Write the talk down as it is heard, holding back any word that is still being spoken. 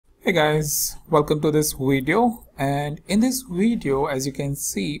Hey guys, welcome to this video. And in this video, as you can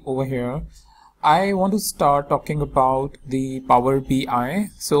see over here, I want to start talking about the Power BI.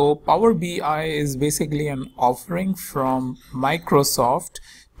 So Power BI is basically an offering from Microsoft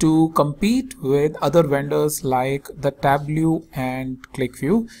to compete with other vendors like the Tableau and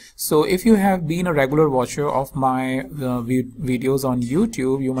ClickView. So if you have been a regular watcher of my videos on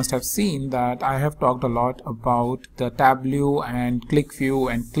YouTube, you must have seen that I have talked a lot about the Tableau and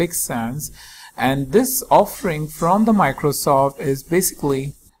ClickView and ClickSense. And this offering from the Microsoft is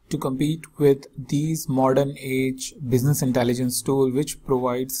basically to compete with these modern age business intelligence tool, which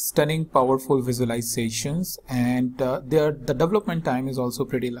provides stunning powerful visualizations, and the development time is also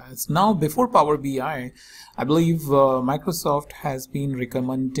pretty less. Now before Power BI, I believe Microsoft has been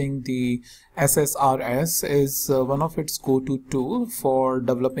recommending the SSRS is one of its go-to tool for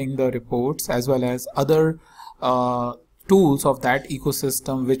developing the reports, as well as other tools of that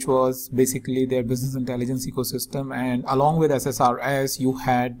ecosystem, which was basically their business intelligence ecosystem. And along with SSRS, you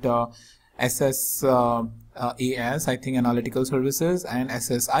had SSAS, I think, analytical services, and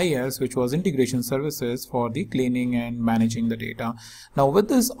SSIS, which was integration services for the cleaning and managing the data. Now with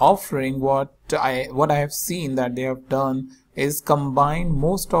this offering, what I have seen that they have done is combine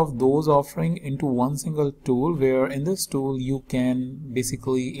most of those offering into one single tool, where in this tool you can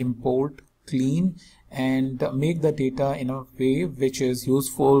basically import, clean, and make the data in a way which is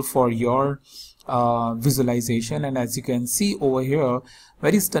useful for your visualization. And as you can see over here,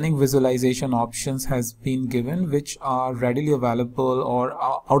 very stunning visualization options has been given, which are readily available or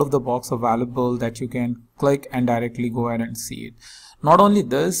out of the box available, that you can click and directly go ahead and see it. Not only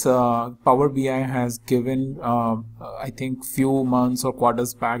this, Power BI has given, I think few months or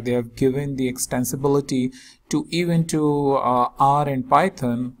quarters back, they have given the extensibility to even to R and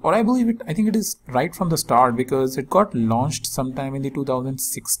Python, or I think it is right from the start, because it got launched sometime in the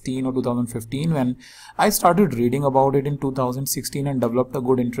 2016 or 2015. When I started reading about it in 2016 and developed a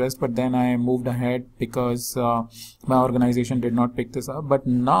good interest, but then I moved ahead because my organization did not pick this up. But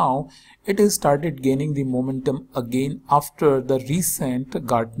now it has started gaining the momentum again after the recent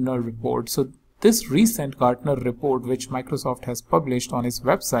Gartner report. So this recent Gartner report, which Microsoft has published on its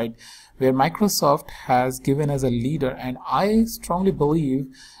website, where Microsoft has given as a leader, and I strongly believe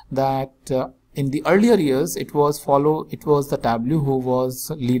that in the earlier years it was the Tableau who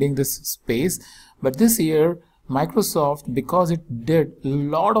was leading this space, but this year Microsoft, because it did a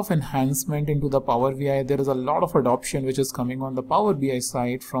lot of enhancement into the Power BI, there is a lot of adoption which is coming on the Power BI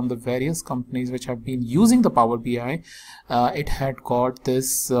side from the various companies which have been using the Power BI. It had got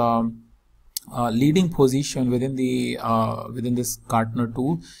this leading position within the within this Gartner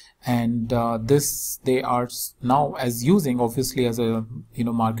tool, and this they are now as using, obviously, as a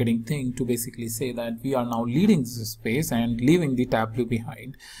marketing thing, to basically say that we are now leading this space and leaving the Tableau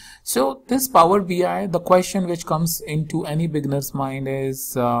behind. So this Power BI, the question which comes into any beginner's mind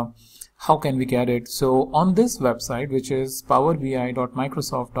is how can we get it? So on this website, which is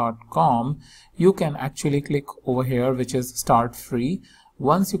powerbi.microsoft.com, you can actually click over here, which is start free.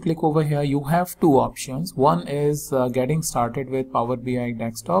 Once you click over here, you have two options. One is getting started with Power BI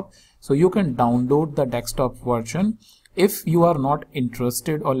desktop. So you can download the desktop version. If you are not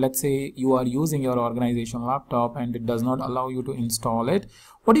interested, or let's say you are using your organization laptop and it does not allow you to install it,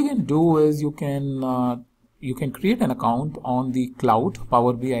 what you can do is you can create an account on the cloud,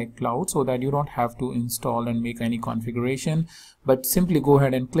 Power BI cloud, so that you don't have to install and make any configuration, but simply go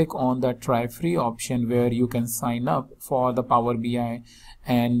ahead and click on the try free option, where you can sign up for the Power BI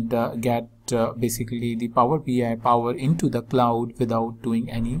and get basically the Power BI power into the cloud without doing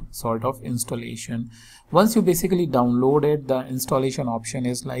any sort of installation. Once you basically download it, the installation option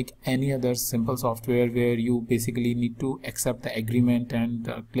is like any other simple software, where you basically need to accept the agreement and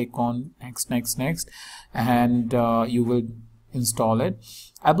click on next, and you will install it.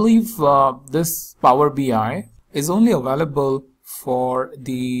 I believe this Power BI is only available for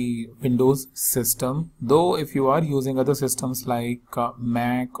the Windows system, though if you are using other systems like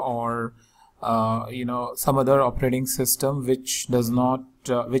Mac or some other operating system which it does not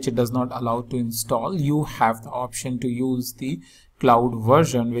allow to install, you have the option to use the cloud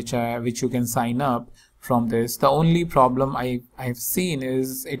version, which you can sign up from this. The only problem I've seen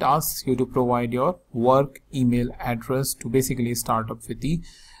is it asks you to provide your work email address to basically start up with the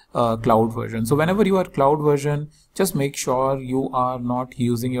cloud version. So whenever you are cloud version, just make sure you are not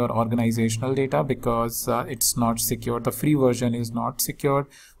using your organizational data, because it's not secure. The free version is not secured.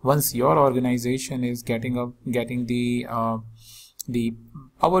 Once your organization is getting the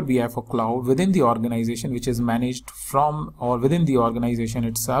Power BI for cloud within the organization, which is managed from or within the organization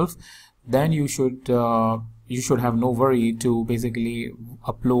itself, then you should you should have no worry to basically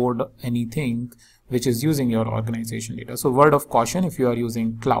upload anything which is using your organization data. So word of caution if you are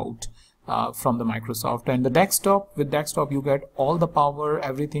using cloud from the Microsoft. And the desktop, with desktop you get all the power,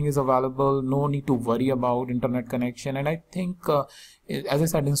 everything is available, no need to worry about internet connection. And I think as I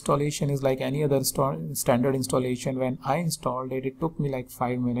said, installation is like any other standard installation. When I installed it, it took me like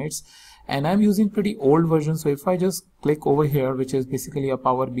 5 minutes, and I'm using pretty old version. So if I just click over here, which is basically a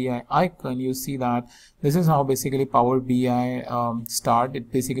Power BI icon, you see that this is how basically Power BI start.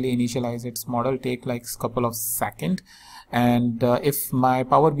 It basically initialize its model, take like a couple of seconds. And if my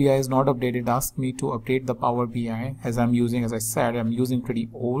Power BI is not updated, ask me to update the Power BI. As I'm using, as I said, I'm using pretty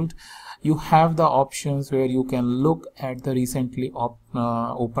old. You have the options where you can look at the recently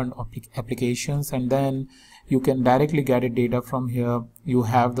opened applications, and then you can directly get it data from here. You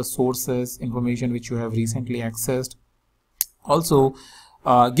have the sources information which you have recently accessed. Also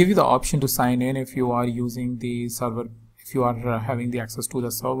give you the option to sign in if you are using the server. If you are having the access to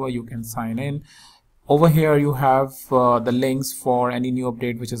the server, you can sign in. Over here you have the links for any new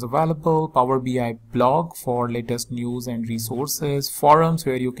update which is available, Power BI blog for latest news and resources, forums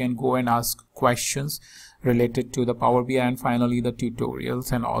where you can go and ask questions related to the Power BI, and finally the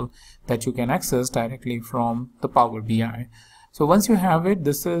tutorials and all that you can access directly from the Power BI. So once you have it,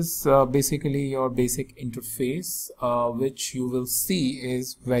 this is basically your basic interface, which you will see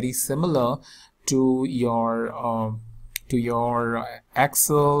is very similar to your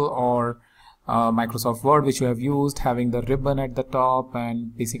Excel or Microsoft Word which you have used, having the ribbon at the top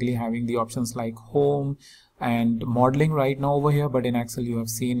and basically having the options like home and modeling right now over here. But in Excel you have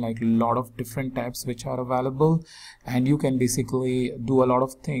seen like a lot of different tabs which are available, and you can basically do a lot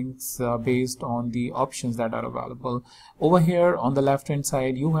of things based on the options that are available. Over here on the left hand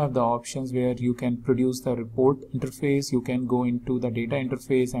side you have the options where you can produce the report interface, you can go into the data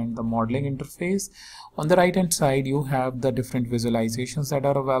interface and the modeling interface. On the right hand side you have the different visualizations that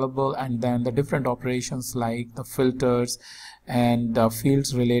are available, and then the different operations like the filters and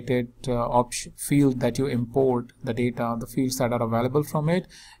fields related field that you import the data, the fields that are available from it.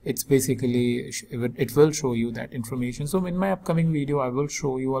 It's basically, it will show you that information. So in my upcoming video I will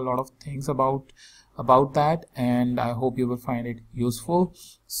show you a lot of things about that, and I hope you will find it useful.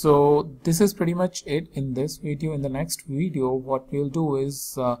 So this is pretty much it in this video. In the next video what we'll do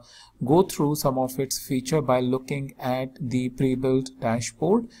is go through some of its feature by looking at the pre-built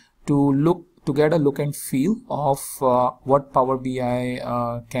dashboard to get a look and feel of what Power BI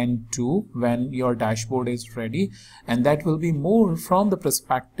can do when your dashboard is ready, and that will be more from the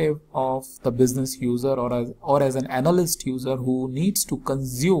perspective of the business user or as an analyst user who needs to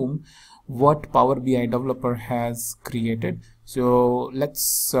consume what Power BI developer has created. So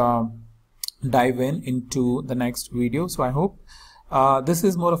let's dive into the next video. So I hope this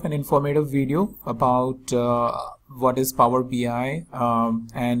is more of an informative video about what is Power BI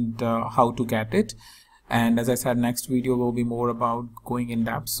and how to get it. And as I said, next video will be more about going in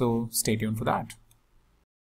depth, so stay tuned for that.